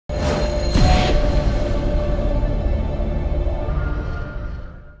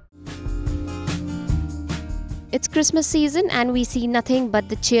It's Christmas season and we see nothing but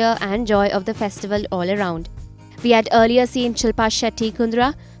the cheer and joy of the festival all around. We had earlier seen Shilpa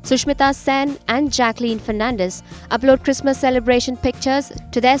Shetty-Kundra, Sushmita Sen and Jacqueline Fernandez upload Christmas celebration pictures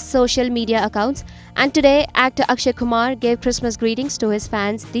to their social media accounts, and today actor Akshay Kumar gave Christmas greetings to his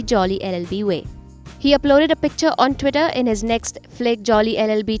fans the Jolly LLB way. He uploaded a picture on Twitter in his next flick Jolly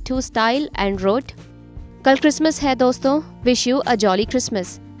LLB 2 style and wrote, "Kal Christmas hai doston, wish you a jolly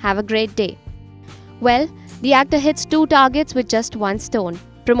Christmas. Have a great day." Well, the actor hits 2 targets with just 1 stone.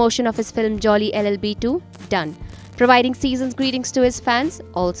 Promotion of his film Jolly LLB 2 done. Providing season's greetings to his fans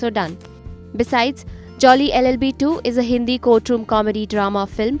also done. Besides, Jolly LLB 2 is a Hindi courtroom comedy drama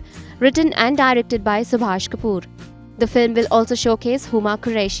film written and directed by Subhash Kapoor. The film will also showcase Huma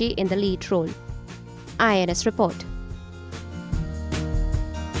Qureshi in the lead role. INS report.